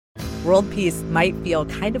World peace might feel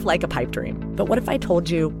kind of like a pipe dream, but what if I told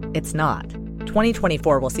you it's not?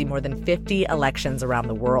 2024 will see more than 50 elections around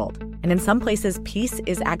the world, and in some places, peace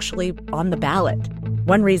is actually on the ballot.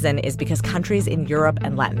 One reason is because countries in Europe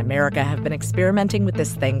and Latin America have been experimenting with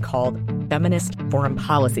this thing called feminist foreign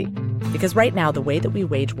policy. Because right now, the way that we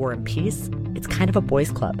wage war and peace, it's kind of a boys'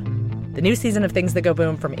 club. The new season of Things That Go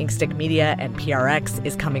Boom from Inkstick Media and PRX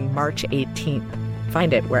is coming March 18th.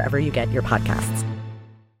 Find it wherever you get your podcasts.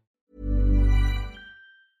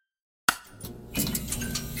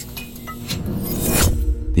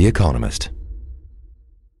 The Economist.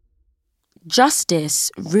 Justice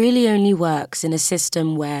really only works in a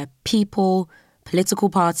system where people, political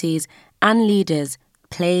parties, and leaders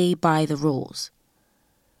play by the rules.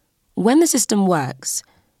 When the system works,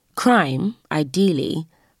 crime, ideally,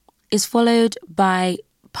 is followed by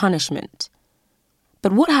punishment.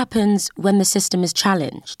 But what happens when the system is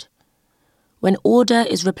challenged? When order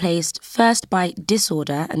is replaced first by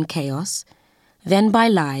disorder and chaos, then by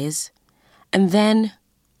lies, and then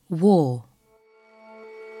war.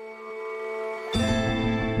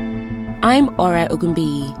 I'm Ore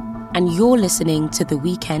Ogunbiyi, and you're listening to The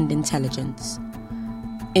Weekend Intelligence.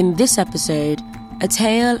 In this episode, a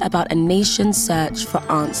tale about a nation's search for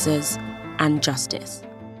answers and justice.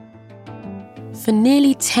 For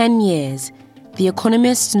nearly 10 years, The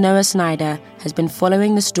Economist's Noah Snyder has been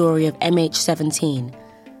following the story of Mh17,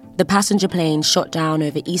 the passenger plane shot down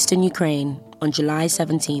over eastern Ukraine on July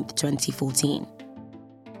 17, 2014.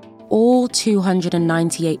 All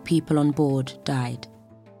 298 people on board died.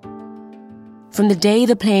 From the day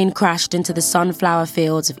the plane crashed into the sunflower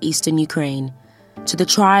fields of eastern Ukraine to the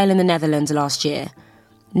trial in the Netherlands last year,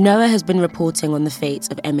 Noah has been reporting on the fate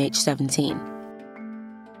of Mh17.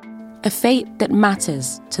 A fate that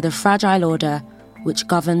matters to the fragile order which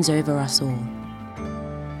governs over us all.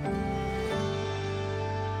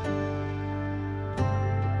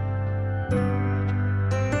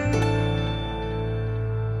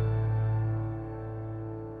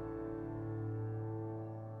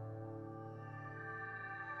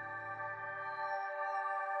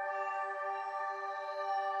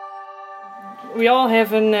 We all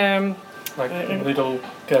have a little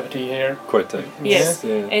cavity here. Cortex. Yes,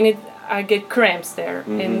 yeah. And I get cramps there,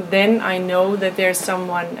 and then I know that there's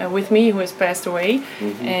someone with me who has passed away,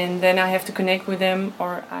 and then I have to connect with them,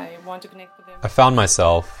 or I want to connect with them. I found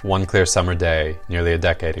myself one clear summer day, nearly a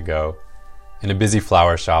decade ago, in a busy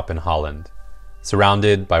flower shop in Holland,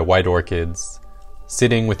 surrounded by white orchids,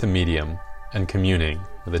 sitting with a medium and communing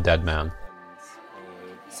with a dead man.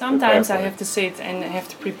 Sometimes I have to sit and I have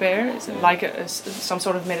to prepare, like some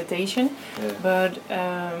sort of meditation, but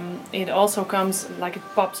it also comes like it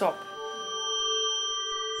pops up.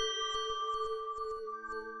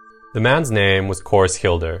 The man's name was Cor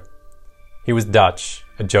Schilder. He was Dutch,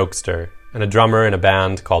 a jokester, and a drummer in a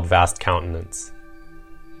band called Vast Countenance.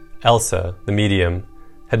 Elsa, the medium,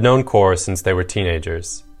 had known Cor since they were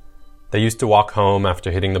teenagers. They used to walk home after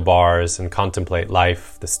hitting the bars and contemplate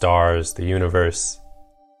life, the stars, the universe.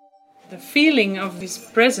 The feeling of his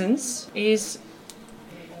presence is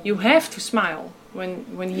you have to smile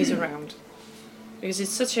when he's around, because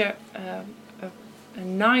it's such a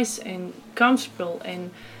nice and comfortable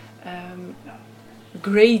and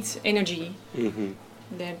great energy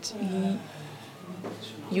that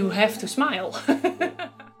you have to smile.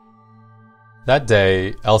 That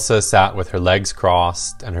day, Elsa sat with her legs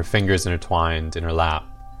crossed and her fingers intertwined in her lap.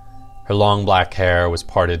 Her long black hair was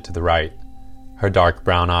parted to the right. Her dark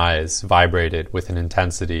brown eyes vibrated with an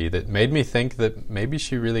intensity that made me think that maybe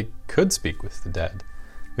she really could speak with the dead.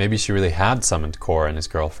 Maybe she really had summoned Cor and his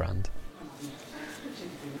girlfriend.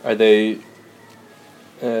 Are they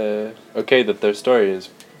okay that their story is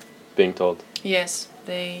being told? Yes,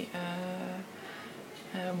 they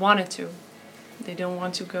wanted to. They don't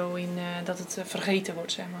want to go in dat het vergeten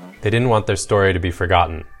wordt, zeg maar. They didn't want their story to be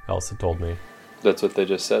forgotten, Elsa told me. That's what they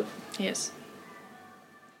just said? Yes.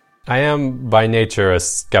 I am, by nature, a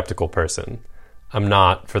skeptical person. I'm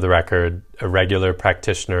not, for the record, a regular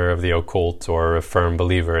practitioner of the occult or a firm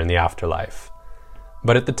believer in the afterlife.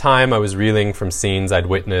 But at the time, I was reeling from scenes I'd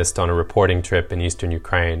witnessed on a reporting trip in eastern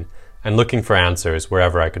Ukraine and looking for answers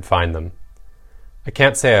wherever I could find them. I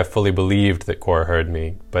can't say I fully believed that Cor heard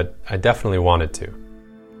me, but I definitely wanted to.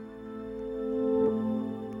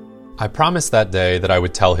 I promised that day that I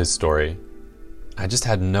would tell his story. I just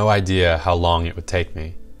had no idea how long it would take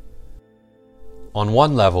me. On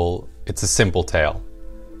one level, it's a simple tale.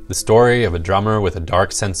 The story of a drummer with a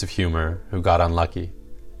dark sense of humor who got unlucky.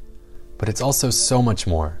 But it's also so much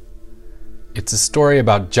more. It's a story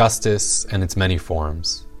about justice and its many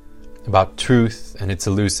forms, about truth and its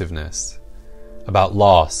elusiveness, about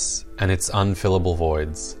loss and its unfillable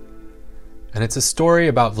voids. And it's a story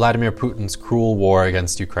about Vladimir Putin's cruel war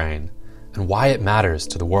against Ukraine and why it matters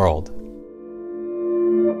to the world.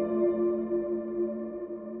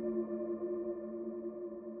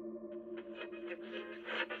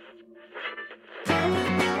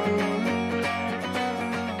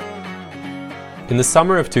 In the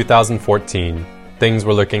summer of 2014, things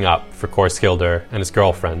were looking up for Kåre Schilder and his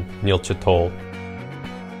girlfriend, Mh17.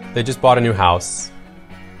 They just bought a new house.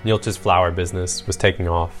 Nilce's flower business was taking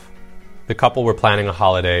off. The couple were planning a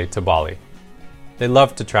holiday to Bali. They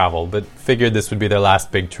loved to travel, but figured this would be their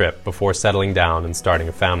last big trip before settling down and starting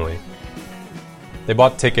a family. They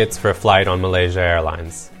bought tickets for a flight on Malaysia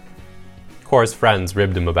Airlines. Kåre's friends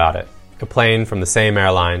ribbed him about it. A plane from the same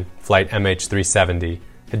airline, flight Mh17,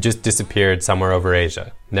 had just disappeared somewhere over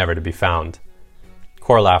Asia, never to be found.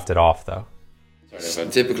 Kåre laughed it off, though. It's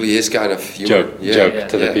typically his kind of humor. Joke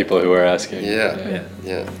to the people who were asking.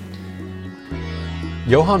 Yeah.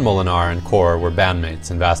 Johan Molinar and Kåre were bandmates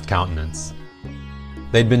in Vast Countenance.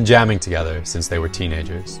 They'd been jamming together since they were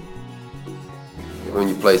teenagers. When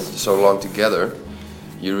you play so long together,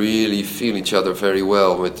 you really feel each other very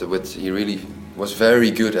well. He really was very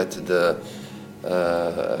good at the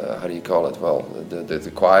how do you call it? Well,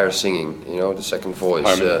 the choir singing, the second voice,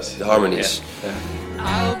 the harmonies. Yeah.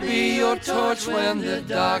 I'll be your torch when the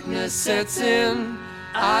darkness sets in.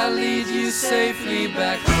 I'll lead you safely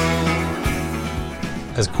back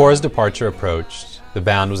home. As Kåre's departure approached, the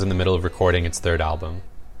band was in the middle of recording its third album.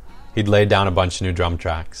 He'd laid down a bunch of new drum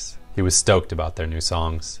tracks. He was stoked about their new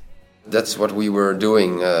songs. That's what we were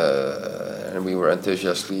doing, and we were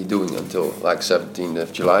enthusiastically doing until 17th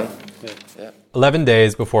of July. Yeah. 11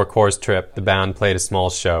 days before Kåre's trip, the band played a small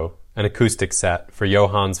show, an acoustic set for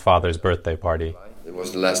Johan's father's birthday party. It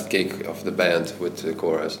was the last gig of the band with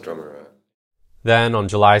Kåre as drummer. Then, on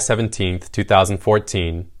July 17th,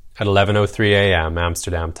 2014, at 11:03 a.m.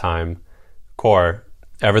 Amsterdam time, Kåre,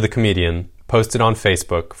 ever the comedian, posted on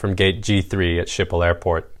Facebook from gate G3 at Schiphol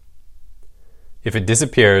Airport. "If it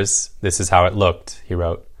disappears, this is how it looked," he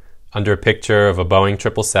wrote, under a picture of a Boeing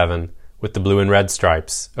 777 with the blue and red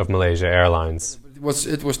stripes of Malaysia Airlines.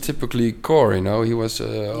 It was typically Kåre, he was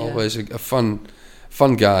always a fun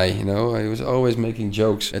guy, he was always making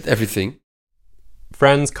jokes at everything.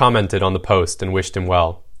 Friends commented on the post and wished him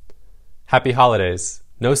well. "Happy holidays.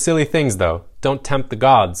 No silly things, though. Don't tempt the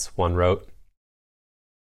gods," one wrote.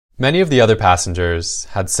 Many of the other passengers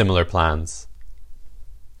had similar plans.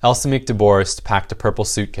 Elsemiek de Borst packed a purple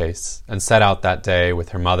suitcase and set out that day with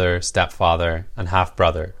her mother, stepfather, and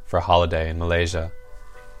half-brother for a holiday in Malaysia.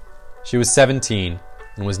 She was 17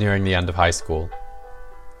 and was nearing the end of high school.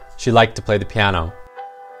 She liked to play the piano,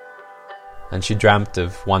 and she dreamt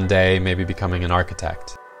of one day maybe becoming an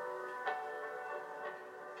architect.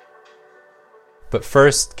 But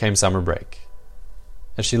first came summer break.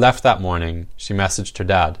 As she left that morning, she messaged her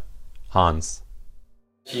dad, Hans.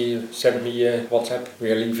 She sent me a WhatsApp.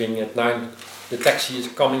 We are leaving at 9. The taxi is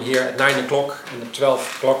coming here at 9 o'clock, and at 12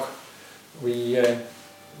 o'clock we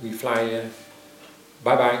fly.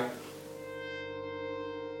 Bye-bye.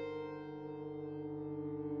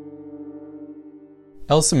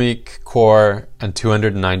 Elsemiek, Kåre, and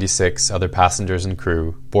 296 other passengers and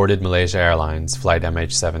crew boarded Malaysia Airlines flight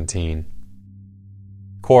Mh17.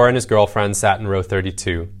 Kåre and his girlfriend sat in row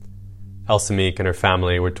 32. Elsemiek and her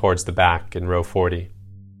family were towards the back in row 40.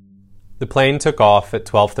 The plane took off at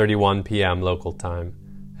 12:31 p.m. local time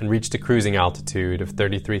and reached a cruising altitude of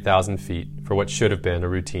 33,000 feet for what should have been a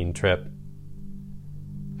routine trip.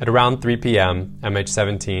 At around 3 p.m.,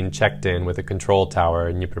 Mh17 checked in with a control tower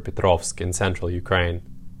in Dnipropetrovsk in central Ukraine.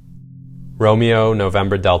 Romeo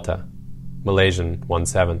November Delta, Malaysian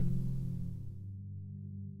 17.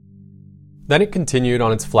 Then it continued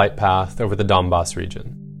on its flight path over the Donbass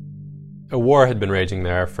region. A war had been raging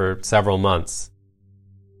there for several months.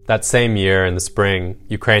 That same year, in the spring,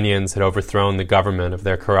 Ukrainians had overthrown the government of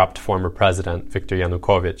their corrupt former president, Viktor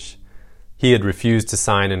Yanukovych. He had refused to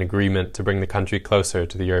sign an agreement to bring the country closer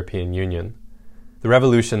to the European Union. The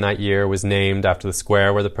revolution that year was named after the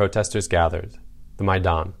square where the protesters gathered, the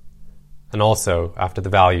Maidan, and also after the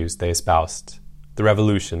values they espoused, the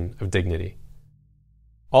revolution of dignity.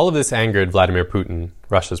 All of this angered Vladimir Putin,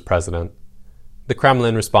 Russia's president. The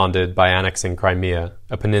Kremlin responded by annexing Crimea,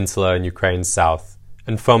 a peninsula in Ukraine's south,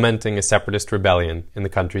 and fomenting a separatist rebellion in the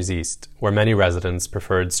country's east, where many residents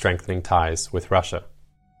preferred strengthening ties with Russia.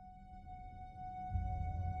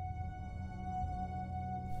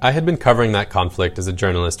 I had been covering that conflict as a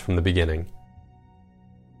journalist from the beginning.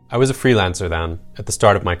 I was a freelancer then, at the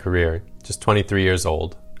start of my career, just 23 years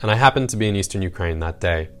old, and I happened to be in eastern Ukraine that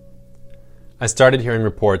day. I started hearing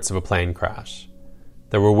reports of a plane crash,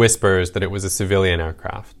 There were whispers that it was a civilian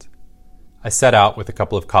aircraft. I set out with a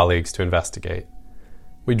couple of colleagues to investigate.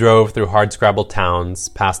 We drove through hardscrabble towns,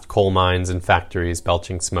 past coal mines and factories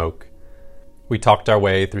belching smoke. We talked our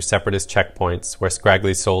way through separatist checkpoints where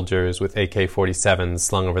scraggly soldiers with AK-47s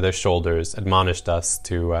slung over their shoulders admonished us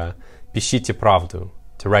to Mh17, pravdu,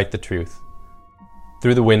 to write the truth.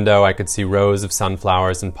 Through the window I could see rows of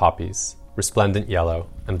sunflowers and poppies, resplendent yellow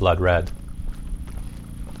and blood red.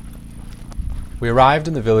 We arrived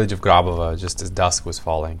in the village of Grabovo just as dusk was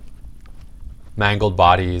falling. Mangled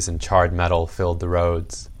bodies and charred metal filled the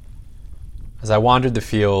roads. As I wandered the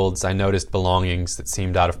fields, I noticed belongings that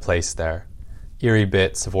seemed out of place there. Eerie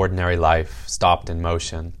bits of ordinary life stopped in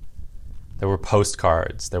motion. There were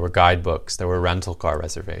postcards, there were guidebooks, there were rental car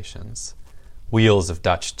reservations. Wheels of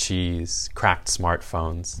Dutch cheese, cracked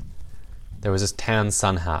smartphones. There was a tan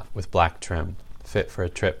sun hat with black trim, fit for a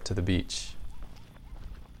trip to the beach.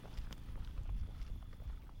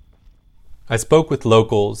 I spoke with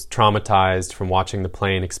locals traumatized from watching the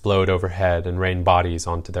plane explode overhead and rain bodies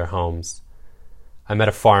onto their homes. I met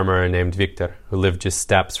a farmer named Victor who lived just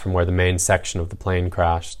steps from where the main section of the plane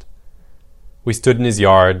crashed. We stood in his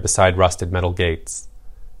yard beside rusted metal gates.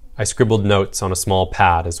 I scribbled notes on a small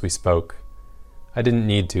pad as we spoke. I didn't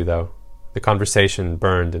need to, though. The conversation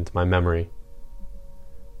burned into my memory.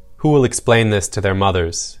 "Who will explain this to their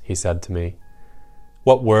mothers?" he said to me.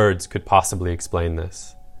 "What words could possibly explain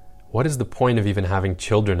this? What is the point of even having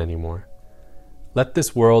children anymore? Let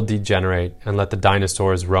this world degenerate and let the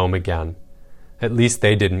dinosaurs roam again. At least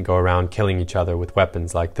they didn't go around killing each other with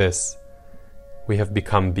weapons like this. We have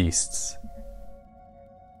become beasts."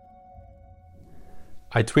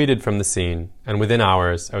 I tweeted from the scene, and within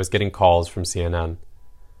hours I was getting calls from CNN.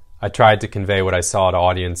 I tried to convey what I saw to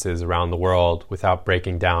audiences around the world without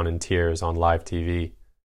breaking down in tears on live TV.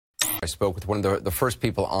 I spoke with one of the first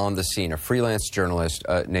people on the scene, a freelance journalist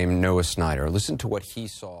named Noah Snyder. Listen to what he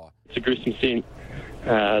saw. It's a gruesome scene.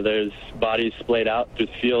 There's bodies splayed out through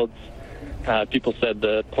the fields. People said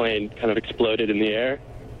the plane kind of exploded in the air,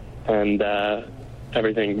 and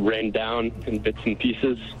everything rained down in bits and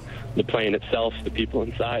pieces. The plane itself, the people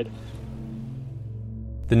inside.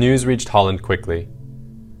 The news reached Holland quickly.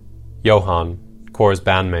 Johan, Cor's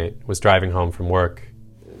bandmate, was driving home from work.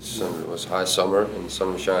 It was high summer and the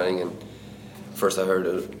sun was shining, and first I heard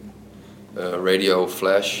a radio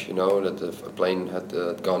flash, that the plane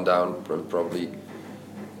had gone down, probably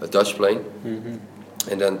a Dutch plane. Mm-hmm.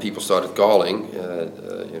 And then people started calling,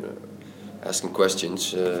 asking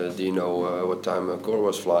questions. Do you know what time Cor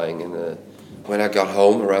was flying? And when I got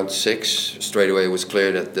home around 6, straight away it was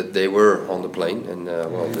clear that they were on the plane, and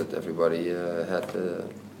that everybody had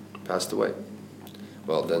passed away.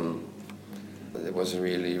 Well, then it was a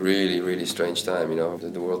really, really, really strange time.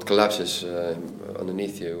 The world collapses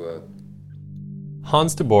underneath you.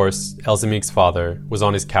 Hans de Boers, Elzemiek's father, was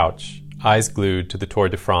on his couch, eyes glued to the Tour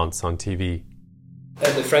de France on TV.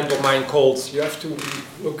 And a friend of mine called, "You have to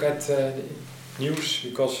look at the news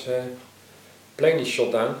because plane is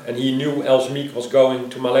shot down." And he knew Elzemiek was going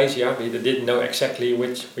to Malaysia, but he didn't know exactly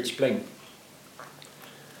which plane.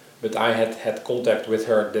 But I had contact with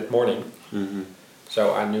her that morning. Mm-hmm.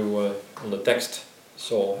 So I knew on the text,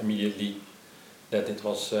 saw immediately that it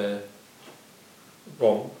was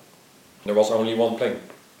wrong. There was only one plane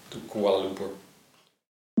to Kuala Lumpur.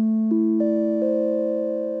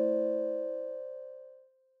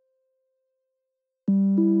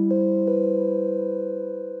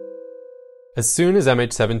 As soon as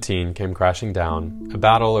Mh17 came crashing down, a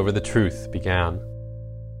battle over the truth began.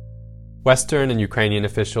 Western and Ukrainian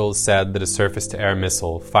officials said that a surface-to-air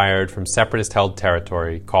missile fired from separatist-held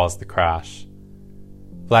territory caused the crash.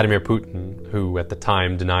 Vladimir Putin, who at the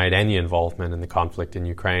time denied any involvement in the conflict in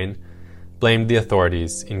Ukraine, blamed the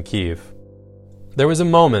authorities in Kyiv. There was a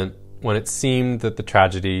moment when it seemed that the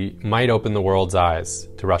tragedy might open the world's eyes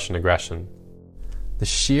to Russian aggression. The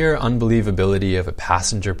sheer unbelievability of a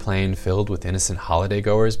passenger plane filled with innocent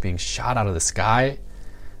holidaygoers being shot out of the sky.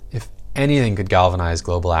 If anything could galvanize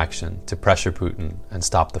global action to pressure Putin and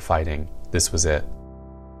stop the fighting, this was it.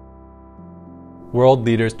 World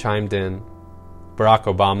leaders chimed in. Barack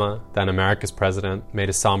Obama, then America's president, made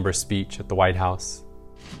a somber speech at the White House.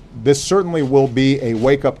 This certainly will be a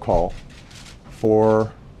wake-up call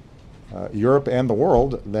for Europe and the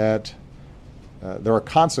world that there are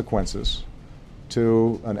consequences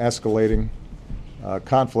to an escalating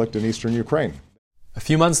conflict in eastern Ukraine. A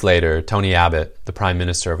few months later, Tony Abbott, the Prime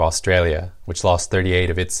Minister of Australia, which lost 38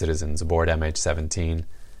 of its citizens aboard Mh17,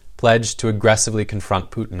 pledged to aggressively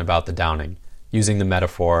confront Putin about the downing, using the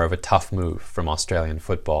metaphor of a tough move from Australian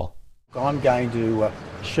football. I'm going to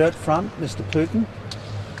shirt front Mr. Putin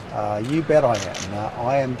You bet I am.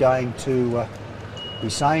 I am going to be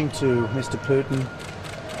saying to Mr. Putin,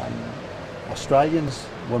 Australians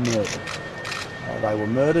were murdered. They were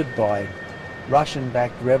murdered by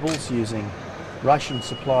Russian-backed rebels using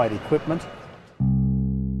Russian-supplied equipment.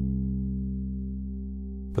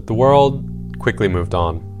 But the world quickly moved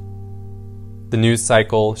on. The news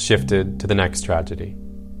cycle shifted to the next tragedy.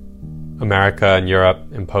 America and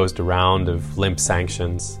Europe imposed a round of limp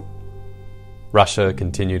sanctions. Russia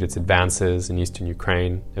continued its advances in eastern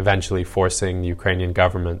Ukraine, eventually forcing the Ukrainian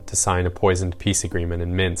government to sign a poisoned peace agreement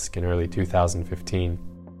in Minsk in early 2015.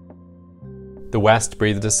 The West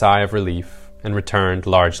breathed a sigh of relief and returned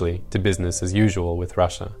largely to business as usual with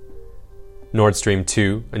Russia. Nord Stream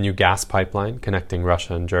 2, a new gas pipeline connecting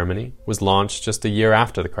Russia and Germany, was launched just a year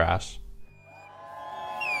after the crash.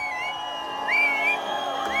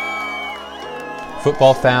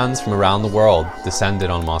 Football fans from around the world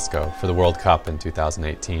descended on Moscow for the World Cup in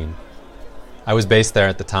 2018. I was based there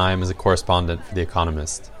at the time as a correspondent for The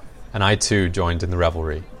Economist, and I too joined in the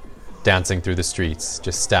revelry, dancing through the streets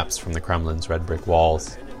just steps from the Kremlin's red brick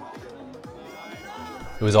walls.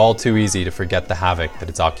 It was all too easy to forget the havoc that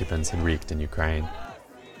its occupants had wreaked in Ukraine.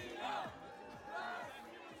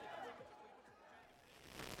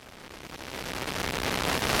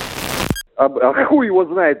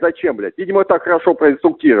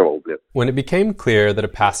 When it became clear that a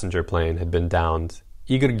passenger plane had been downed,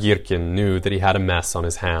 Igor Girkin knew that he had a mess on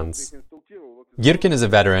his hands. Girkin is a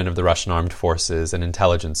veteran of the Russian armed forces and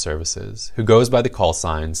intelligence services who goes by the call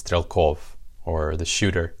sign Strelkov, or the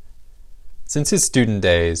shooter. Since his student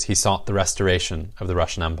days, he sought the restoration of the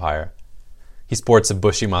Russian Empire. He sports a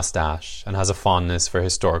bushy mustache and has a fondness for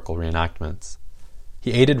historical reenactments.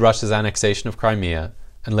 He aided Russia's annexation of Crimea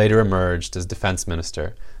and later emerged as defense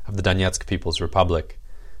minister of the Donetsk People's Republic,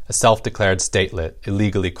 a self-declared statelet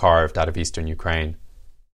illegally carved out of eastern Ukraine.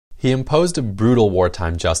 He imposed a brutal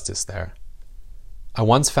wartime justice there. I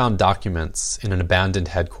once found documents in an abandoned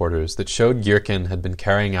headquarters that showed Girkin had been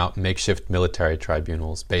carrying out makeshift military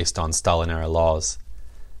tribunals based on Stalin-era laws.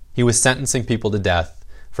 He was sentencing people to death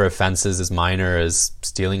for offenses as minor as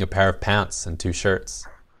stealing a pair of pants and 2 shirts.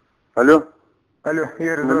 Алло,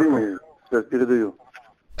 Игорь, передаю.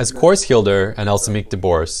 As Kors Hilder and Elsamik de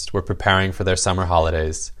Borst were preparing for their summer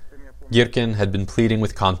holidays, Girkin had been pleading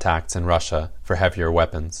with contacts in Russia for heavier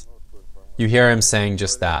weapons. You hear him saying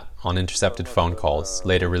just that on intercepted phone calls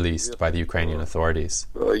later released by the Ukrainian authorities.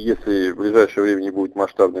 Если в ближайшее время не будет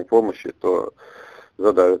масштабной помощи, то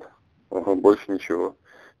задавят. Больше ничего.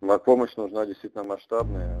 Помощь нужна действительно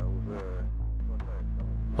масштабная.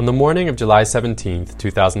 On the morning of July 17th,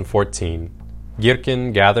 2014,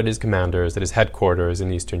 Girkin gathered his commanders at his headquarters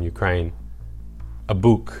in eastern Ukraine. A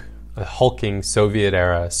Buk, a hulking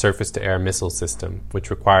Soviet-era surface-to-air missile system which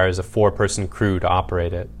requires a 4-person crew to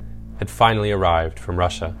operate it, had finally arrived from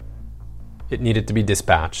Russia. It needed to be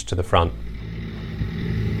dispatched to the front.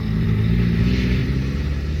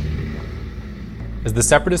 As the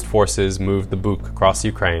separatist forces moved the Buk across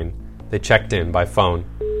Ukraine, they checked in by phone.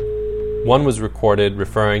 One was recorded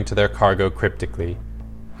referring to their cargo cryptically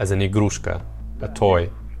as an igrushka, a toy.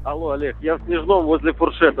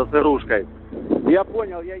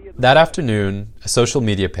 That afternoon, a social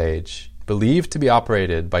media page, believed to be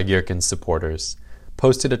operated by Girkin's supporters,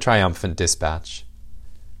 posted a triumphant dispatch.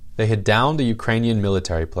 They had downed a Ukrainian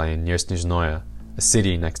military plane near Snizhnoye, a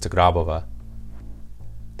city next to Grabova.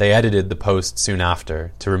 They edited the post soon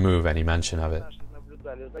after to remove any mention of it.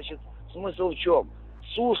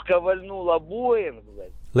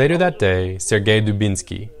 Later that day, Sergei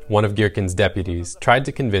Dubinsky, one of Girkin's deputies, tried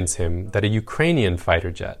to convince him that a Ukrainian fighter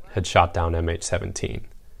jet had shot down Mh17.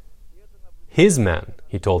 His men,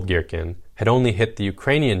 he told Girkin, had only hit the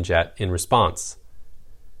Ukrainian jet in response.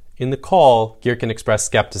 In the call, Girkin expressed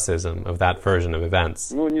skepticism of that version of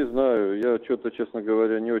events.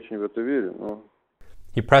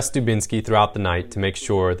 He pressed Dubinsky throughout the night to make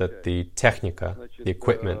sure that the technika, the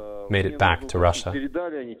equipment, made it back to Russia.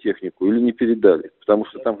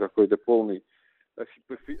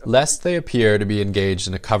 Lest they appear to be engaged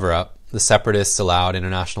in a cover-up, the separatists allowed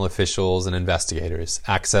international officials and investigators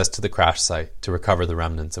access to the crash site to recover the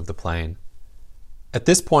remnants of the plane. At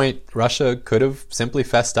this point, Russia could have simply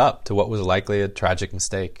fessed up to what was likely a tragic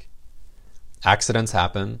mistake. Accidents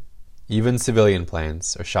happen. Even civilian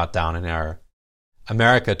planes are shot down in error.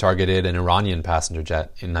 America targeted an Iranian passenger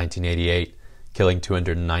jet in 1988, killing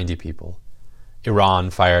 290 people. Iran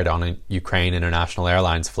fired on a Ukraine International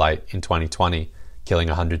Airlines flight in 2020, killing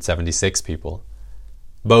 176 people.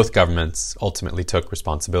 Both governments ultimately took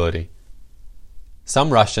responsibility.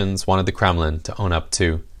 Some Russians wanted the Kremlin to own up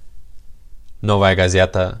too. Novaya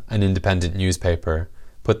Gazeta, an independent newspaper,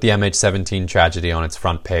 put the Mh17 tragedy on its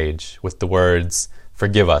front page with the words,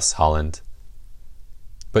 "Forgive us, Holland."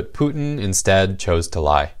 But Putin instead chose to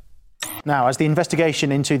lie. Now, as the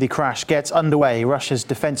investigation into the crash gets underway, Russia's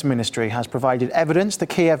defense ministry has provided evidence that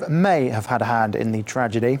Kiev may have had a hand in the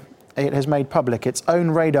tragedy. It has made public its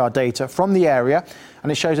own radar data from the area,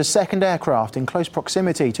 and it shows a second aircraft in close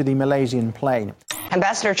proximity to the Malaysian plane.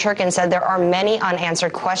 Ambassador Churkin said there are many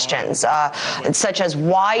unanswered questions, such as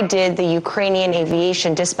why did the Ukrainian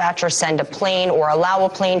aviation dispatcher send a plane or allow a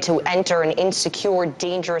plane to enter an insecure,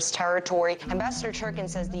 dangerous territory? Ambassador Churkin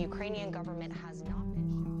says the Ukrainian government has not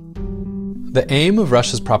been... The aim of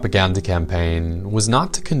Russia's propaganda campaign was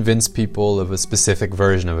not to convince people of a specific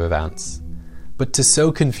version of events, but to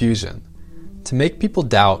sow confusion, to make people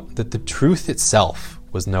doubt that the truth itself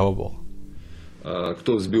was knowable.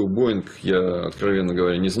 Кто сбил Боинг, я, откровенно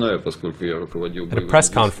говоря, не знаю, поскольку я руководил... At a press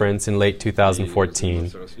conference in late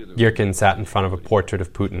 2014, Girkin sat in front of a portrait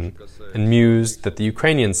of Putin and mused that the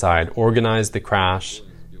Ukrainian side organized the crash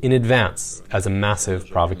in advance as a massive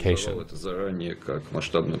provocation. Это заранее как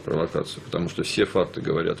масштабную провокацию, потому что все факты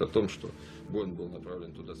говорят о том, что Боинг был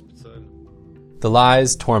направлен туда специально. The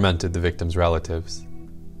lies tormented the victims' relatives,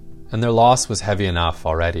 and their loss was heavy enough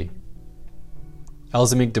already.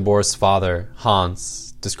 Elzemik de Boer's father,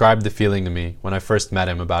 Hans, described the feeling to me when I first met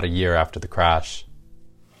him about a year after the crash.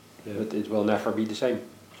 But it will never be the same.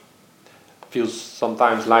 Feels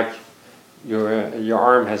sometimes like your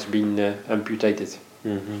arm has been amputated.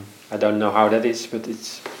 Mm-hmm. I don't know how that is, but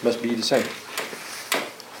it must be the same.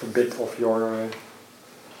 A bit of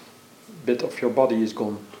your body is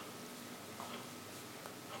gone.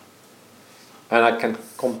 And I can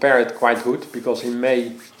compare it quite good, because in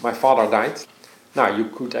May my father died. Now you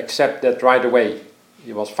could accept that right away.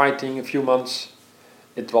 He was fighting a few months.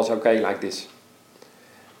 It was okay like this.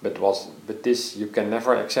 But this you can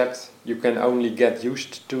never accept. You can only get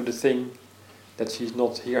used to the thing that she's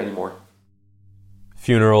not here anymore.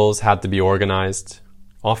 Funerals had to be organized,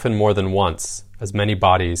 often more than once, as many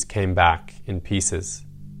bodies came back in pieces.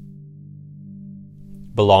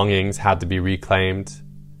 Belongings had to be reclaimed.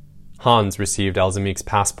 Hans received Elzemik's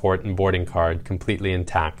passport and boarding card completely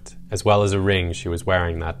intact, as well as a ring she was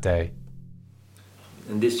wearing that day.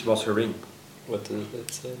 And this was her ring. What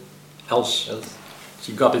is it? Else.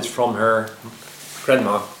 She got it from her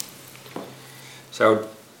grandma. So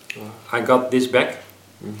I got this back.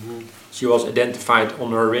 Mm-hmm. She was identified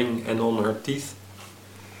on her ring and on her teeth.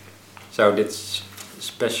 So that's a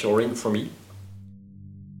special ring for me.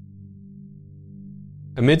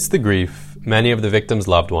 Amidst the grief, many of the victims'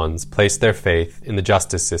 loved ones placed their faith in the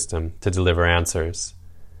justice system to deliver answers.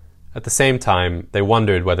 At the same time, they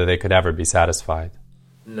wondered whether they could ever be satisfied.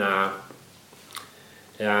 Nah.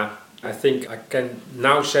 Yeah, I think I can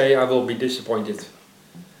now say I will be disappointed.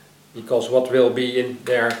 Because what will be in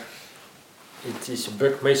there, it is a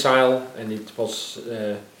Buk missile, and it was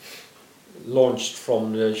launched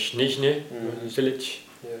from the Snizhne village.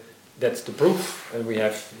 Yeah. That's the proof, and we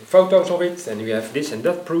have photos of it, and we have this and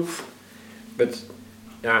that proof. But,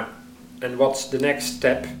 yeah, and what's the next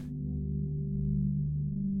step?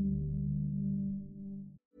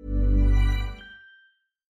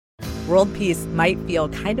 World peace might feel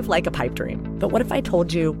kind of like a pipe dream, but what if I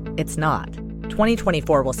told you it's not?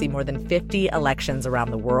 2024 will see more than 50 elections around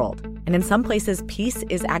the world, and in some places, peace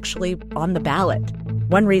is actually on the ballot.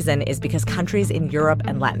 One reason is because countries in Europe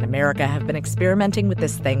and Latin America have been experimenting with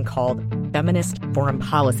this thing called feminist foreign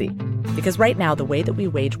policy. Because right now, the way that we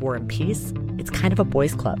wage war and peace, it's kind of a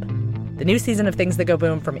boys' club. The new season of Things That Go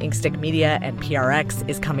Boom from Inkstick Media and PRX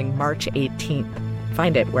is coming March 18th.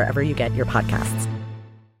 Find it wherever you get your podcasts.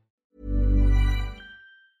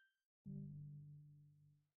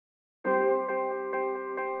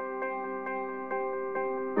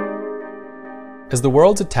 As the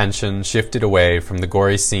world's attention shifted away from the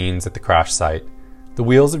gory scenes at the crash site, the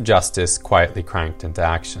wheels of justice quietly cranked into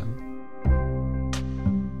action.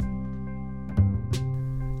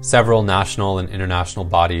 Several national and international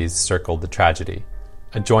bodies circled the tragedy.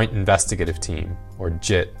 A joint investigative team, or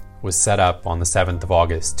JIT, was set up on the 7th of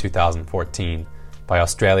August 2014 by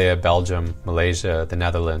Australia, Belgium, Malaysia, the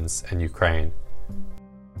Netherlands, and Ukraine.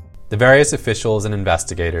 The various officials and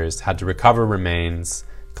investigators had to recover remains,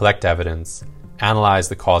 collect evidence, analyze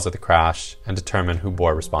the cause of the crash, and determine who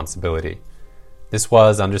bore responsibility. This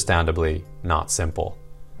was, understandably, not simple.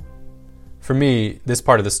 For me, this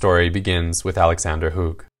part of the story begins with Alexander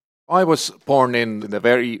Hug. I was born in the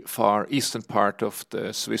very far eastern part of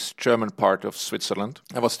the Swiss-German part of Switzerland.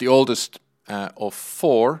 I was the oldest of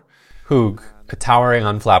four. Hug, a towering,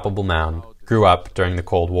 unflappable man, grew up during the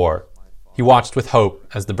Cold War. He watched with hope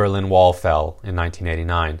as the Berlin Wall fell in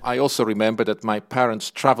 1989. I also remember that my parents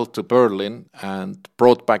traveled to Berlin and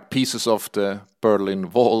brought back pieces of the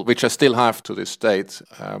Berlin Wall, which I still have to this date.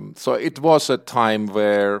 So it was a time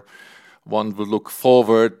where one would look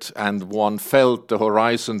forward and one felt the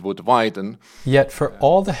horizon would widen. Yet for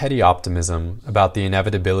all the heady optimism about the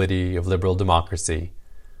inevitability of liberal democracy,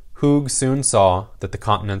 Hug soon saw that the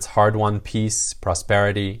continent's hard-won peace,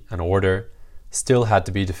 prosperity, and order still had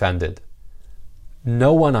to be defended.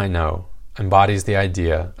 No one I know embodies the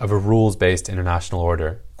idea of a rules-based international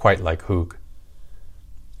order quite like Hug.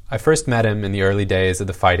 I first met him in the early days of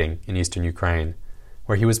the fighting in eastern Ukraine,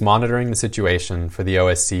 where he was monitoring the situation for the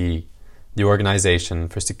OSCE, the Organization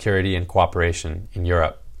for Security and Cooperation in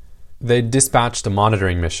Europe. They'd dispatched a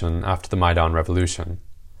monitoring mission after the Maidan Revolution.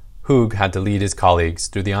 Hug had to lead his colleagues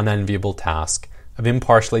through the unenviable task of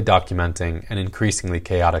impartially documenting an increasingly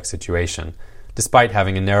chaotic situation, despite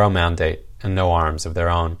having a narrow mandate and no arms of their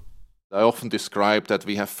own. I often describe that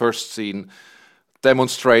we have first seen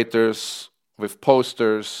demonstrators with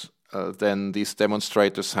posters, then these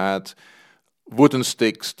demonstrators had wooden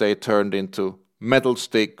sticks, they turned into metal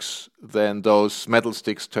sticks, then those metal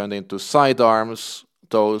sticks turned into sidearms,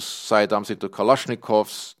 those sidearms into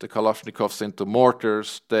Kalashnikovs, the Kalashnikovs into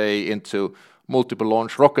mortars, they into multiple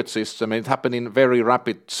launch rocket system, and it happened in very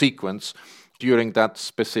rapid sequence during that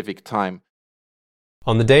specific time.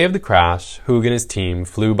 On the day of the crash, Hug and his team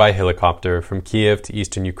flew by helicopter from Kiev to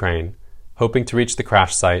eastern Ukraine, hoping to reach the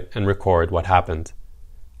crash site and record what happened.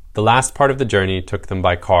 The last part of the journey took them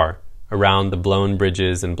by car, around the blown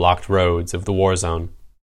bridges and blocked roads of the war zone.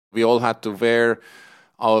 We all had to wear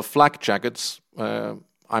our flak jackets. I'm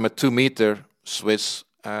a 2-meter Swiss.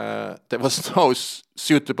 There was no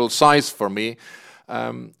suitable size for me.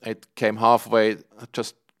 It came halfway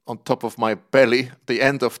just on top of my belly. The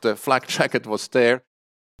end of the flak jacket was there.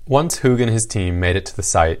 Once Hug and his team made it to the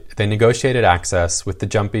site, they negotiated access with the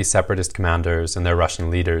jumpy separatist commanders and their Russian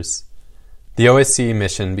leaders. The OSCE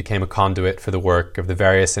mission became a conduit for the work of the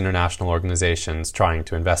various international organizations trying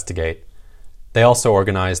to investigate. They also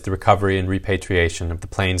organized the recovery and repatriation of the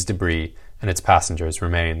plane's debris and its passengers'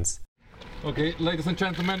 remains. Okay, ladies and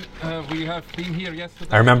gentlemen, we have been here yesterday.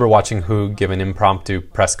 I remember watching Hug give an impromptu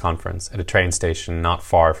press conference at a train station not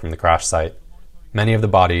far from the crash site. Many of the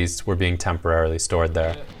bodies were being temporarily stored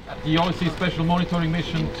there. The OSCE Special Monitoring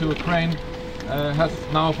Mission to Ukraine has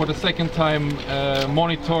now for the second time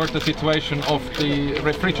monitored the situation of the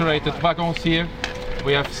refrigerated wagons here.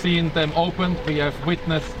 We have seen them opened, we have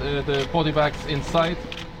witnessed the body bags inside.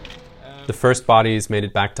 The first bodies made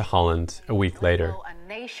it back to Holland a week later.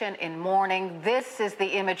 Nation in mourning. This is the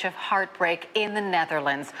image of heartbreak in the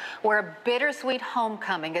Netherlands, where a bittersweet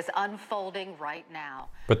homecoming is unfolding right now.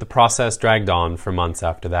 But the process dragged on for months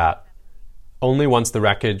after that. Only once the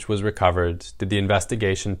wreckage was recovered did the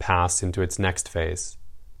investigation pass into its next phase.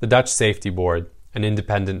 The Dutch Safety Board, an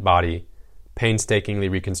independent body, painstakingly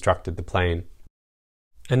reconstructed the plane.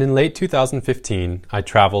 And in late 2015, I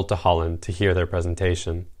traveled to Holland to hear their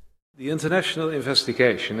presentation. The international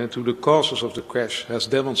investigation into the causes of the crash has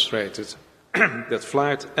demonstrated that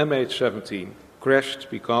flight Mh17 crashed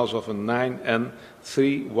because of a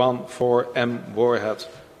 9N314M warhead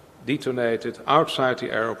detonated outside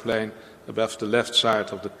the aeroplane above the left side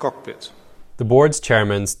of the cockpit. The board's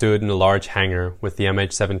chairman stood in a large hangar with the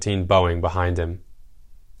Mh17 Boeing behind him.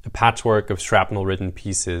 A patchwork of shrapnel-ridden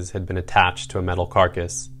pieces had been attached to a metal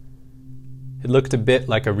carcass. It looked a bit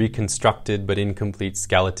like a reconstructed but incomplete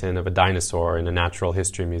skeleton of a dinosaur in a natural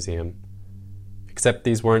history museum. Except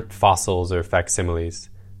these weren't fossils or facsimiles,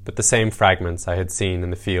 but the same fragments I had seen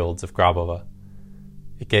in the fields of Grabova.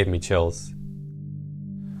 It gave me chills.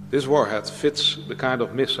 This warhead fits the kind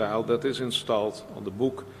of missile that is installed on the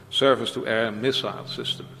Buk surface-to-air missile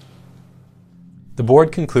system. The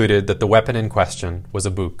board concluded that the weapon in question was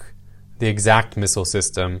a Buk, the exact missile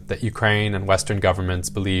system that Ukraine and Western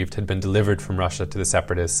governments believed had been delivered from Russia to the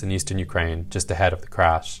separatists in eastern Ukraine just ahead of the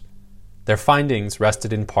crash. Their findings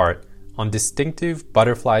rested in part on distinctive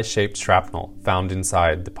butterfly-shaped shrapnel found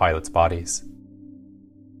inside the pilots' bodies.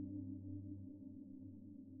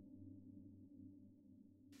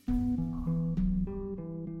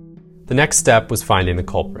 The next step was finding the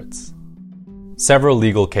culprits. Several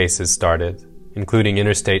legal cases started, including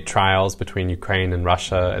interstate trials between Ukraine and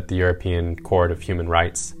Russia at the European Court of Human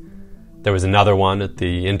Rights. There was another one at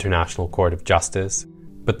the International Court of Justice.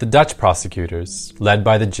 But the Dutch prosecutors, led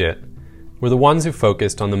by the JIT, were the ones who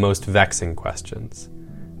focused on the most vexing questions,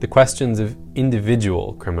 the questions of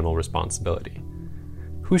individual criminal responsibility.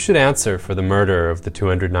 Who should answer for the murder of the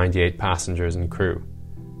 298 passengers and crew?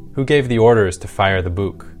 Who gave the orders to fire the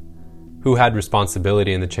Buk? Who had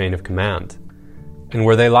responsibility in the chain of command? And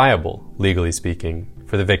were they liable, legally speaking,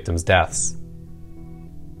 for the victims' deaths?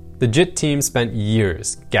 The JIT team spent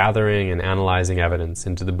years gathering and analyzing evidence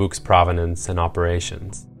into the book's provenance and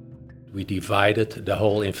operations. We divided the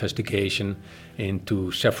whole investigation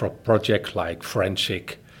into several projects like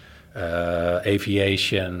forensic,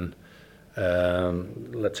 aviation,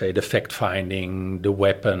 let's say the fact-finding, the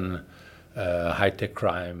weapon, high-tech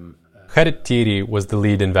crime. Gerrit Thierry was the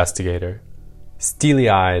lead investigator.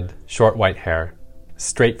 Steely-eyed, short white hair,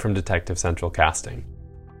 straight from Detective Central casting.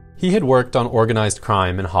 He had worked on organized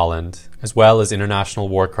crime in Holland, as well as international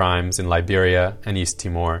war crimes in Liberia and East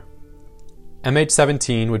Timor.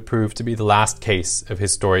 Mh17 would prove to be the last case of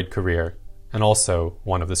his storied career, and also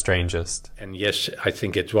one of the strangest. And yes, I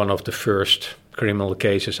think it's one of the first criminal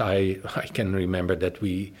cases I can remember that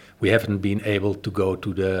we haven't been able to go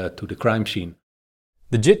to the crime scene.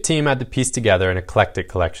 The JIT team had to piece together an eclectic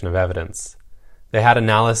collection of evidence. They had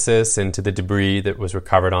analysis into the debris that was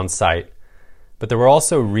recovered on site, but there were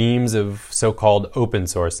also reams of so-called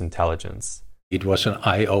open-source intelligence. It was an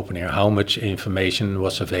eye-opener how much information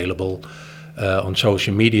was available on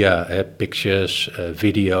social media, pictures,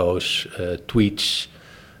 videos, tweets,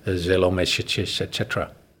 Zello messages,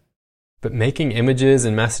 etc. But making images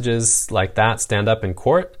and messages like that stand up in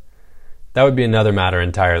court? That would be another matter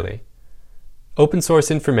entirely. Open source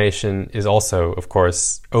information is also, of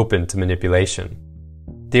course, open to manipulation.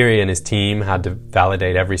 Thierry and his team had to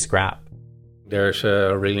validate every scrap. There's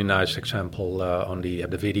a really nice example on the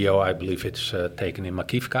video. I believe it's taken in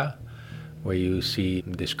Makivka, where you see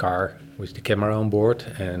this car with the camera on board,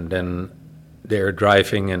 and then they're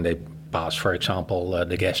driving and they pass, for example,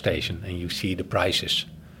 the gas station, and you see the prices.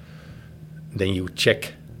 Then you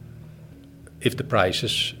check if the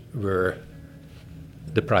prices were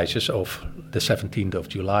the prices of the 17th of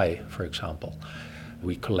July, for example.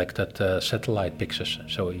 We collected satellite pictures,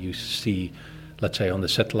 so you see, let's say on the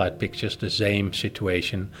satellite pictures, the same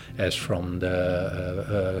situation as from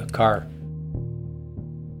the car.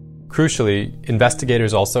 Crucially,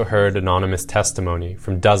 investigators also heard anonymous testimony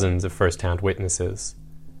from dozens of first-hand witnesses.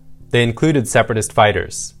 They included separatist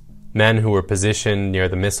fighters, men who were positioned near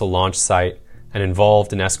the missile launch site and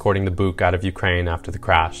involved in escorting the Buk out of Ukraine after the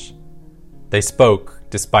crash. They spoke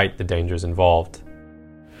despite the dangers involved.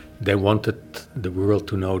 They wanted the world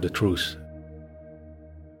to know the truth.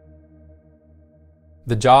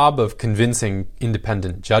 The job of convincing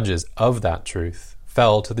independent judges of that truth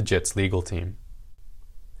fell to the JIT's legal team.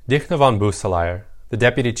 Dichna van Boeselaer, the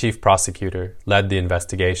deputy chief prosecutor, led the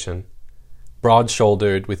investigation.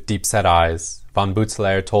 Broad-shouldered with deep-set eyes, van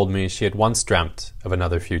Boeselaer told me she had once dreamt of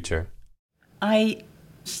another future. I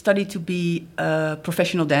studied to be a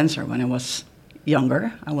professional dancer when I was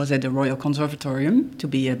younger. I was at the Royal Conservatorium to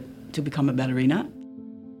become a ballerina.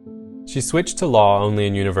 She switched to law only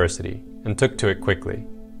in university and took to it quickly.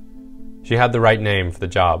 She had the right name for the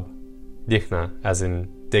job, Dichna, as in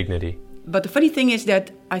dignity. But the funny thing is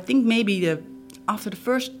that I think maybe after the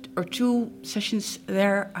first or two sessions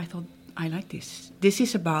there, I thought, I like this. This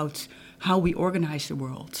is about how we organize the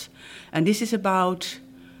world. And this is about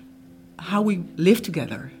how we live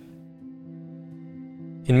together.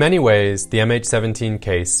 In many ways, the Mh17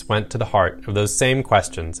 case went to the heart of those same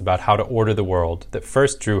questions about how to order the world that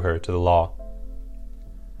first drew her to the law.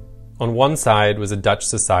 On one side was a Dutch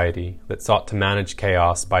society that sought to manage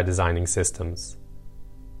chaos by designing systems.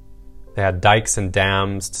 They had dikes and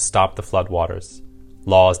dams to stop the floodwaters,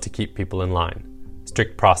 laws to keep people in line,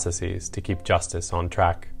 strict processes to keep justice on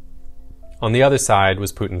track. On the other side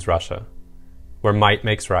was Putin's Russia, where might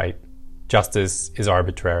makes right, justice is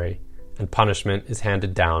arbitrary, and punishment is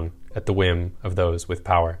handed down at the whim of those with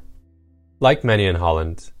power. Like many in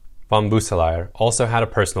Holland, van Boeselaer also had a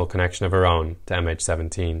personal connection of her own to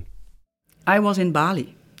Mh17. I was in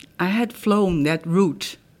Bali. I had flown that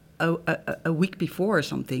route a week before or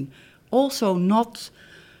something, also not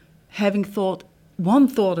having one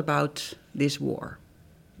thought about this war.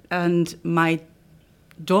 And my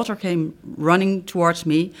daughter came running towards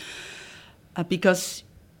me because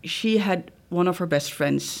she had one of her best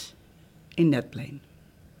friends in that plane.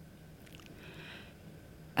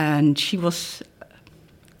 And she was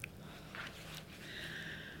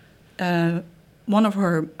one of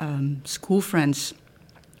her school friends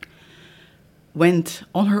went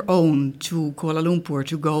on her own to Kuala Lumpur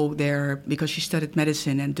to go there because she studied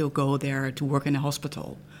medicine and to go there to work in a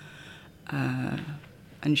hospital.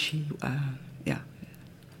 And she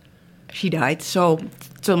died. So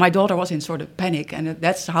my daughter was in sort of panic, and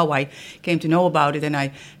that's how I came to know about it. And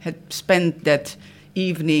I had spent that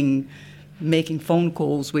evening making phone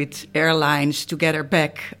calls with airlines to get her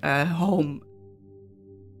back home.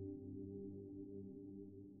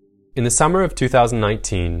 In the summer of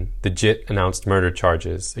 2019, the JIT announced murder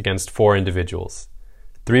charges against 4 individuals,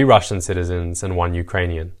 3 Russian citizens and 1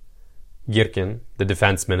 Ukrainian. Girkin, the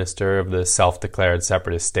defense minister of the self-declared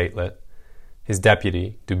separatist statelet, his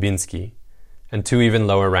deputy, Dubinsky, and 2 even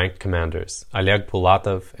lower-ranked commanders, Oleg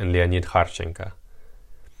Pulatov and Leonid Kharchenko.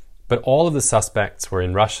 But all of the suspects were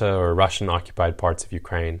in Russia or Russian-occupied parts of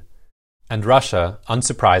Ukraine. And Russia,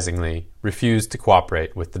 unsurprisingly, refused to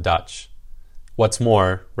cooperate with the Dutch. What's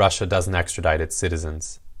more, Russia doesn't extradite its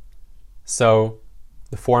citizens. So,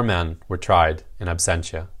 the 4 men were tried in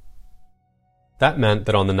absentia. That meant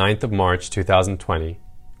that on the 9th of March 2020,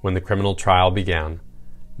 when the criminal trial began,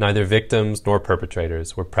 neither victims nor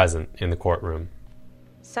perpetrators were present in the courtroom.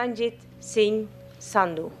 Sanjit Singh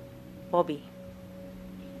Sandhu, Bobby.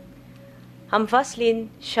 Hamfaslin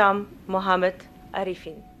Sham Mohammed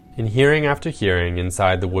Arifin. In hearing after hearing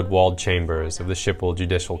inside the wood-walled chambers of the Schiphol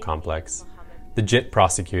judicial complex, the JIT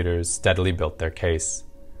prosecutors steadily built their case.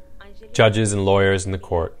 Judges and lawyers in the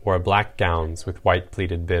court wore black gowns with white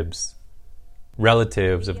pleated bibs.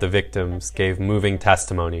 Relatives of the victims gave moving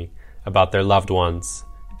testimony about their loved ones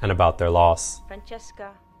and about their loss.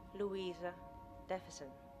 Francesca Louisa Defison.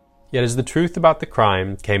 Yet as the truth about the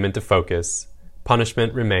crime came into focus,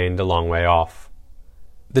 punishment remained a long way off.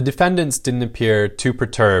 The defendants didn't appear too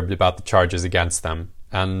perturbed about the charges against them,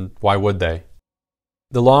 and why would they?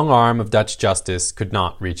 The long arm of Dutch justice could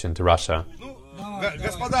not reach into Russia.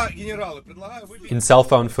 In cell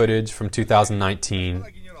phone footage from 2019,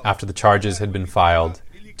 after the charges had been filed,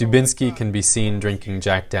 Dubinsky can be seen drinking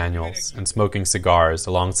Jack Daniels and smoking cigars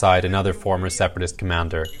alongside another former separatist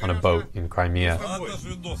commander on a boat in Crimea.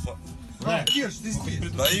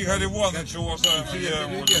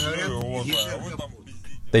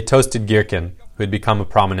 They toasted Girkin, who had become a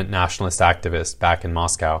prominent nationalist activist back in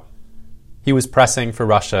Moscow. He was pressing for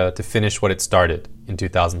Russia to finish what it started in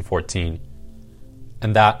 2014.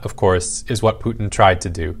 And that, of course, is what Putin tried to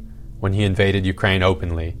do when he invaded Ukraine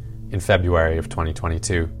openly in February of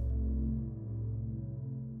 2022.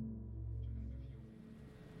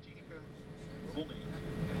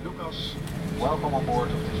 Lucas, welcome on board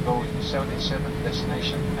of this Boeing 787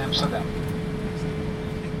 destination Amsterdam.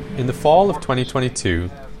 In the fall of 2022,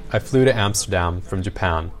 I flew to Amsterdam from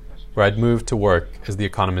Japan, where I'd moved to work as the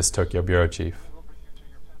Economist Tokyo bureau chief.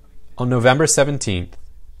 On November 17th,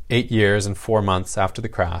 8 years and 4 months after the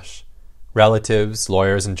crash, relatives,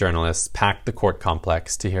 lawyers, and journalists packed the court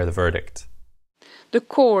complex to hear the verdict. The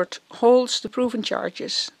court holds the proven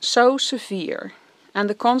charges so severe and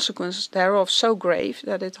the consequences thereof so grave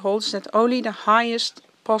that it holds that only the highest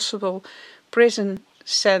possible prison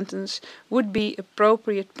sentence would be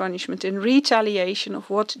appropriate punishment in retaliation of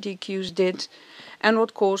what the accused did and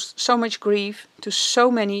what caused so much grief to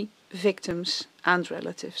so many victims and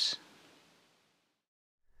relatives.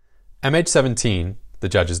 Mh17, the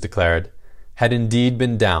judges declared, had indeed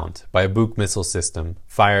been downed by a Buk missile system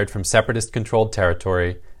fired from separatist-controlled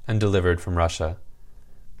territory and delivered from Russia.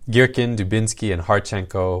 Girkin, Dubinsky, and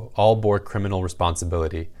Kharchenko all bore criminal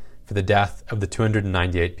responsibility for the death of the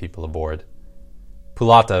 298 people aboard.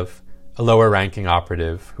 Pulatov, a lower-ranking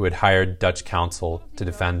operative who had hired Dutch counsel to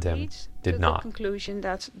defend him, did not. The conclusion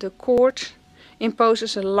that the court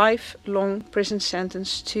imposes a lifelong prison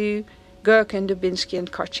sentence to Girkin, Dubinsky,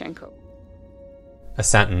 and Kharchenko. A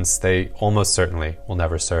sentence they almost certainly will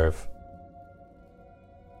never serve.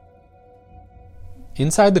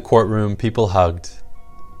 Inside the courtroom, people hugged.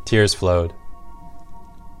 Tears flowed.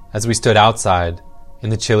 As we stood outside, in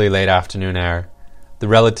the chilly late afternoon air, the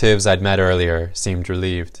relatives I'd met earlier seemed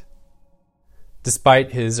relieved.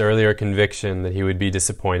 Despite his earlier conviction that he would be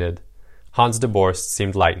disappointed, Hans de Borst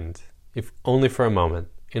seemed lightened, if only for a moment,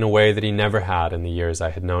 in a way that he never had in the years I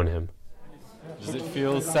had known him. Does it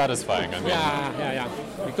feel satisfying? Yeah.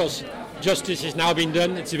 Because justice has now been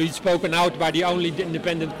done. It's been spoken out by the only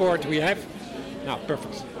independent court we have. Now,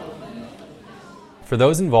 perfect. For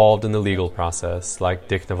those involved in the legal process, like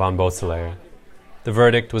Dickne van Bosselaer, the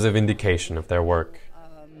verdict was a vindication of their work.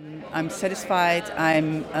 I'm satisfied,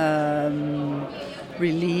 I'm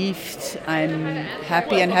relieved, I'm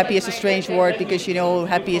happy, and happy is a strange word because,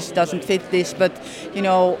 happy doesn't fit this, but,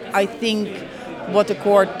 I think what the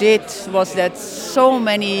court did was that so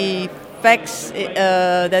many facts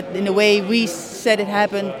that in the way we said it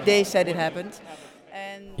happened, they said it happened.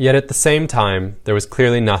 Yet at the same time, there was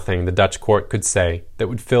clearly nothing the Dutch court could say that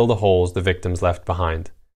would fill the holes the victims left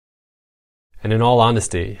behind. And in all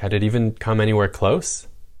honesty, had it even come anywhere close?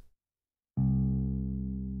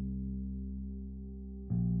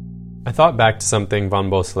 I thought back to something van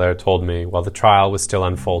Bosselaer told me while the trial was still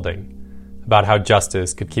unfolding, about how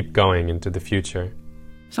justice could keep going into the future.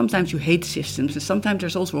 Sometimes you hate systems, and sometimes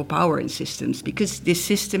there's also a power in systems, because this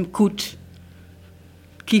system could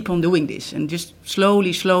keep on doing this and just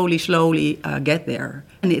slowly get there.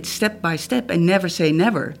 And it's step by step, and never say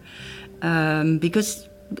never, because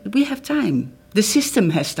we have time. The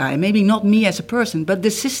system has time, maybe not me as a person, but the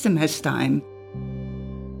system has time.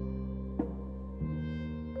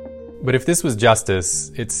 But if this was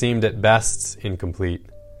justice, it seemed at best incomplete.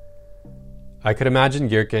 I could imagine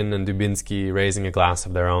Girkin and Dubinsky raising a glass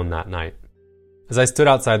of their own that night. As I stood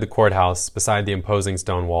outside the courthouse, beside the imposing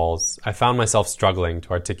stone walls, I found myself struggling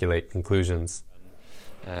to articulate conclusions.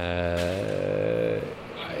 I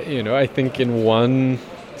think in one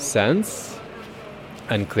sense,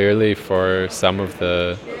 and clearly for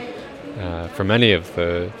for many of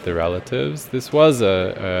the relatives, this was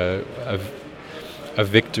a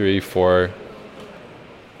victory for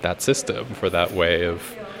that system, for that way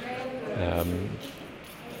of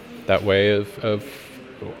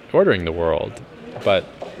ordering the world. But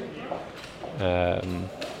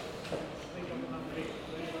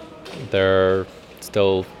there are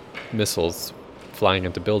still missiles flying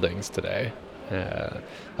into buildings today.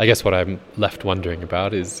 I guess what I'm left wondering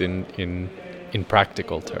about is in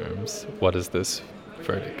practical terms, what does this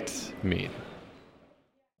verdict mean?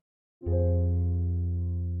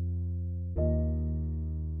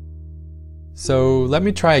 So let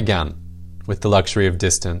me try again, with the luxury of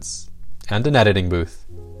distance and an editing booth,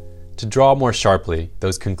 to draw more sharply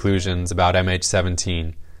those conclusions about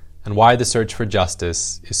Mh17 and why the search for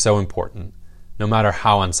justice is so important, no matter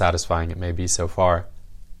how unsatisfying it may be so far.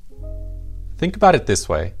 Think about it this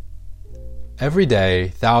way. Every day,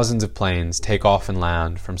 thousands of planes take off and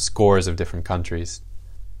land from scores of different countries.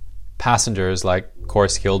 Passengers like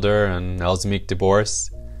Kors Hilder and Elsemiek de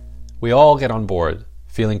Boers, we all get on board,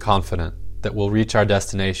 feeling confident that we'll reach our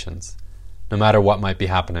destinations, no matter what might be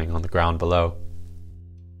happening on the ground below.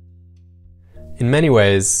 In many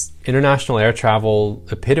ways, international air travel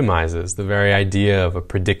epitomizes the very idea of a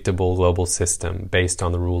predictable global system based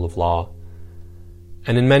on the rule of law.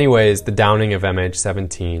 And in many ways, the downing of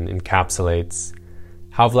Mh17 encapsulates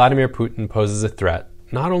how Vladimir Putin poses a threat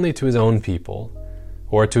not only to his own people,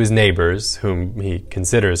 or to his neighbors, whom he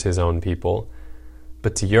considers his own people,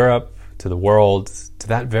 but to Europe, to the world, to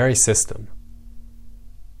that very system.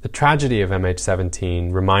 The tragedy of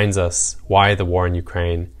Mh17 reminds us why the war in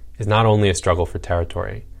Ukraine is not only a struggle for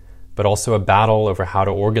territory, but also a battle over how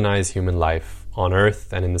to organize human life on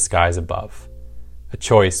Earth and in the skies above. A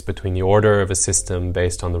choice between the order of a system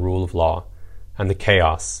based on the rule of law and the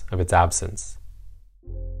chaos of its absence.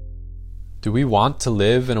 Do we want to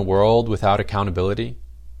live in a world without accountability?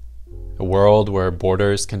 A world where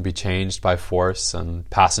borders can be changed by force and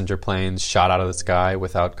passenger planes shot out of the sky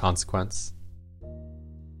without consequence?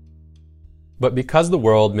 But because the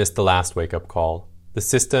world missed the last wake-up call, the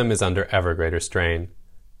system is under ever greater strain.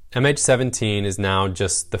 Mh17 is now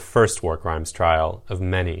just the first war crimes trial of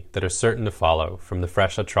many that are certain to follow from the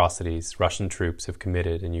fresh atrocities Russian troops have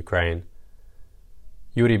committed in Ukraine.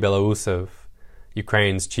 Yuri Belousov,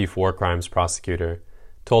 Ukraine's chief war crimes prosecutor,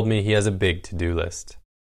 told me he has a big to-do list.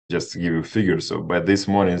 Just to give you figures, so by this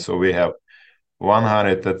morning, we have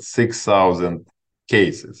 106,000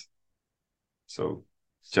 cases. So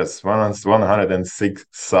just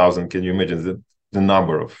 106,000, can you imagine the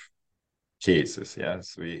number of cases?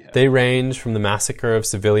 Yes, we have. They range from the massacre of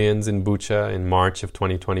civilians in Bucha in March of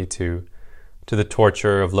 2022 to the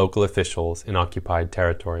torture of local officials in occupied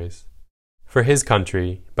territories. For his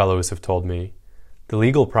country, Belousov told me, the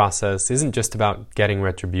legal process isn't just about getting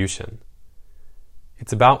retribution.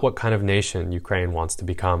 It's about what kind of nation Ukraine wants to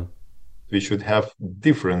become. We should have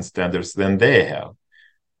different standards than they have.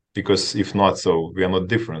 Because if not so, we are not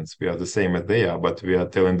different. We are the same as they are, but we are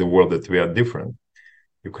telling the world that we are different.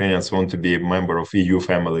 Ukrainians want to be a member of EU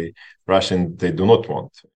family. Russians, they do not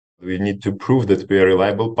want. We need to prove that we are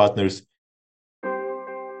reliable partners.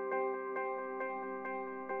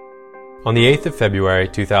 On the 8th of February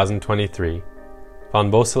 2023, von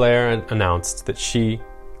Bosselaer announced that she,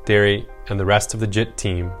 Thierry, and the rest of the JIT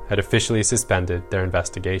team had officially suspended their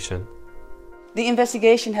investigation. The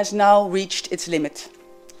investigation has now reached its limit.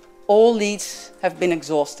 All leads have been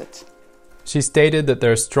exhausted. She stated that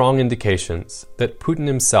there are strong indications that Putin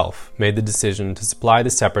himself made the decision to supply the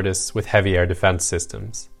separatists with heavy air defense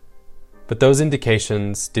systems. But those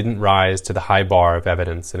indications didn't rise to the high bar of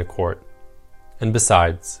evidence in a court. And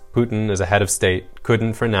besides, Putin, as a head of state,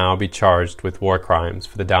 couldn't for now be charged with war crimes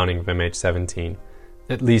for the downing of Mh17,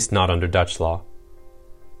 at least not under Dutch law.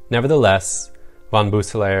 Nevertheless, von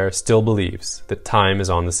Bosselaer still believes that time is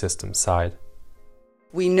on the system's side.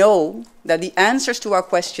 We know that the answers to our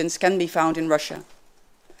questions can be found in Russia.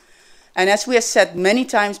 And as we have said many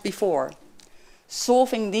times before,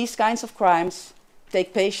 solving these kinds of crimes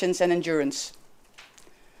take patience and endurance.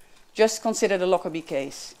 Just consider the Lockerbie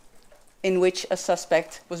case, in which a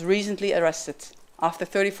suspect was recently arrested after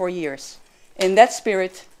 34 years. In that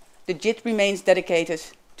spirit, the JIT remains dedicated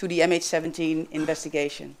to the Mh17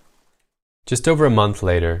 investigation. Just over a month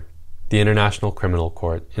later, the International Criminal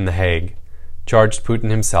Court in The Hague charged Putin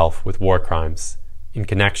himself with war crimes in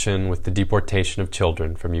connection with the deportation of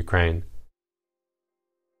children from Ukraine.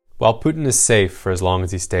 While Putin is safe for as long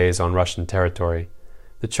as he stays on Russian territory,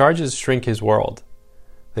 the charges shrink his world.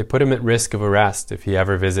 They put him at risk of arrest if he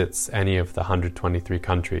ever visits any of the 123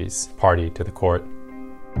 countries party to the court.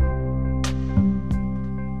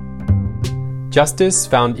 Justice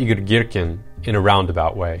found Igor Girkin in a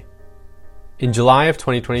roundabout way. In July of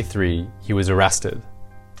 2023, he was arrested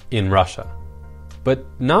in Russia, but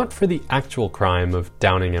not for the actual crime of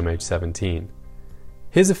downing Mh17.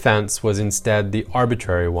 His offense was instead the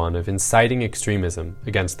arbitrary one of inciting extremism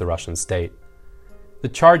against the Russian state. The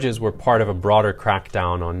charges were part of a broader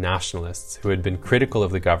crackdown on nationalists who had been critical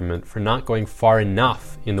of the government for not going far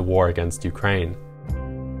enough in the war against Ukraine.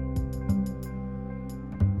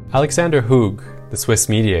 Alexander Hug, the Swiss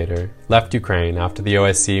mediator, left Ukraine after the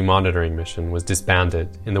OSCE monitoring mission was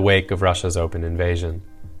disbanded in the wake of Russia's open invasion,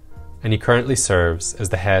 and he currently serves as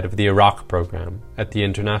the head of the Iraq program at the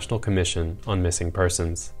International Commission on Missing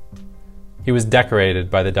Persons. He was decorated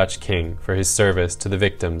by the Dutch king for his service to the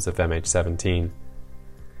victims of Mh17.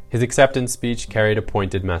 His acceptance speech carried a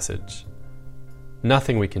pointed message.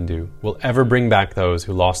 Nothing we can do will ever bring back those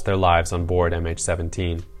who lost their lives on board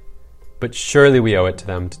Mh17, but surely we owe it to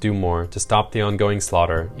them to do more to stop the ongoing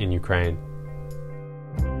slaughter in Ukraine.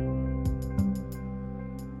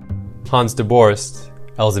 Hans de Borst,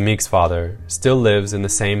 Else Meek's father, still lives in the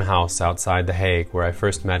same house outside The Hague where I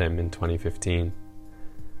first met him in 2015.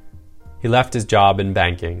 He left his job in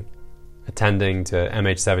banking. Attending to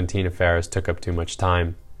Mh17 affairs took up too much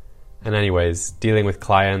time. And anyways, dealing with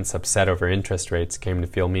clients upset over interest rates came to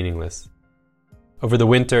feel meaningless. Over the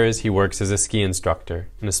winters, he works as a ski instructor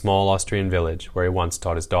in a small Austrian village where he once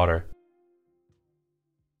taught his daughter.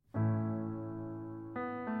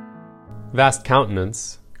 Vast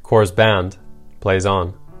Countenance, Core's band, plays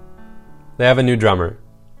on. They have a new drummer,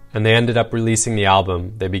 and they ended up releasing the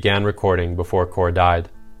album they began recording before Core died.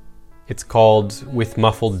 It's called With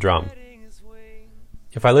Muffled Drum.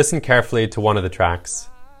 If I listen carefully to one of the tracks,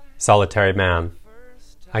 Solitary Man,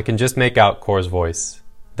 I can just make out Core's voice,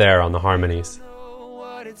 there on the harmonies.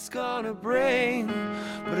 What it's gonna bring,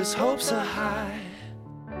 but his hopes are high.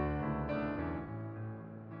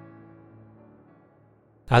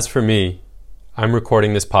 As for me, I'm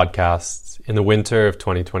recording this podcast in the winter of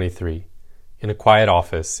 2023 in a quiet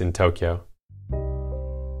office in Tokyo.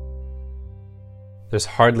 There's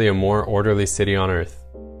hardly a more orderly city on earth.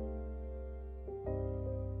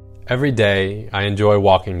 Every day, I enjoy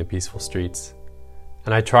walking the peaceful streets,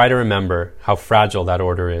 and I try to remember how fragile that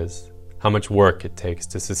order is, how much work it takes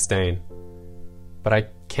to sustain. But I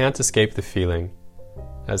can't escape the feeling,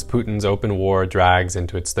 as Putin's open war drags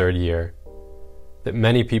into its third year, that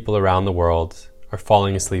many people around the world are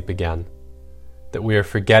falling asleep again, that we are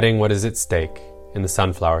forgetting what is at stake in the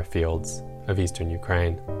sunflower fields of eastern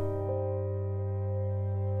Ukraine.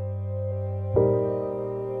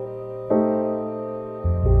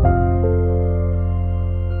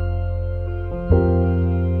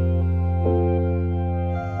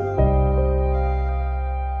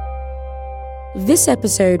 This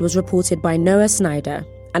episode was reported by Noah Snyder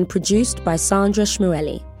and produced by Sandra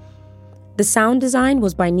Shmueli. The sound design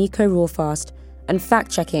was by Nico Rawfast and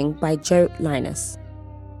fact-checking by Joe Linus.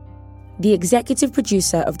 The executive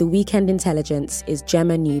producer of The Weekend Intelligence is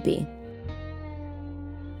Gemma Newby.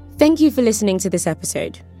 Thank you for listening to this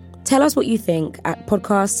episode. Tell us what you think at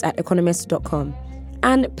podcasts@economist.com.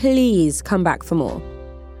 And please come back for more.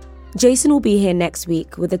 Jason will be here next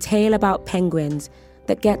week with a tale about penguins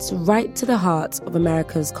that gets right to the heart of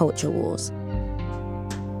America's culture wars.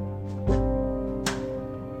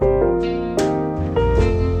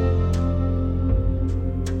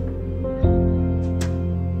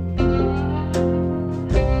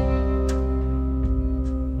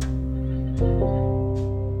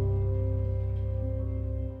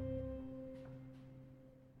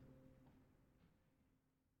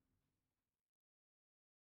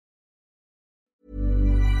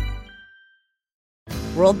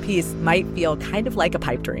 World peace might feel kind of like a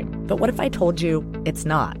pipe dream, but what if I told you it's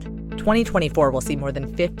not? 2024 will see more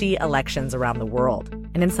than 50 elections around the world,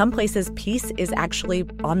 and in some places, peace is actually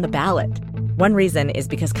on the ballot. One reason is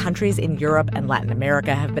because countries in Europe and Latin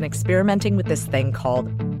America have been experimenting with this thing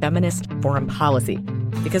called feminist foreign policy.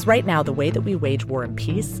 Because right now, the way that we wage war and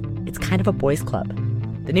peace, it's kind of a boys' club.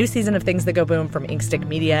 The new season of Things That Go Boom from Inkstick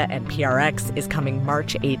Media and PRX is coming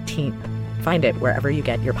March 18th. Find it wherever you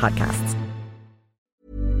get your podcasts.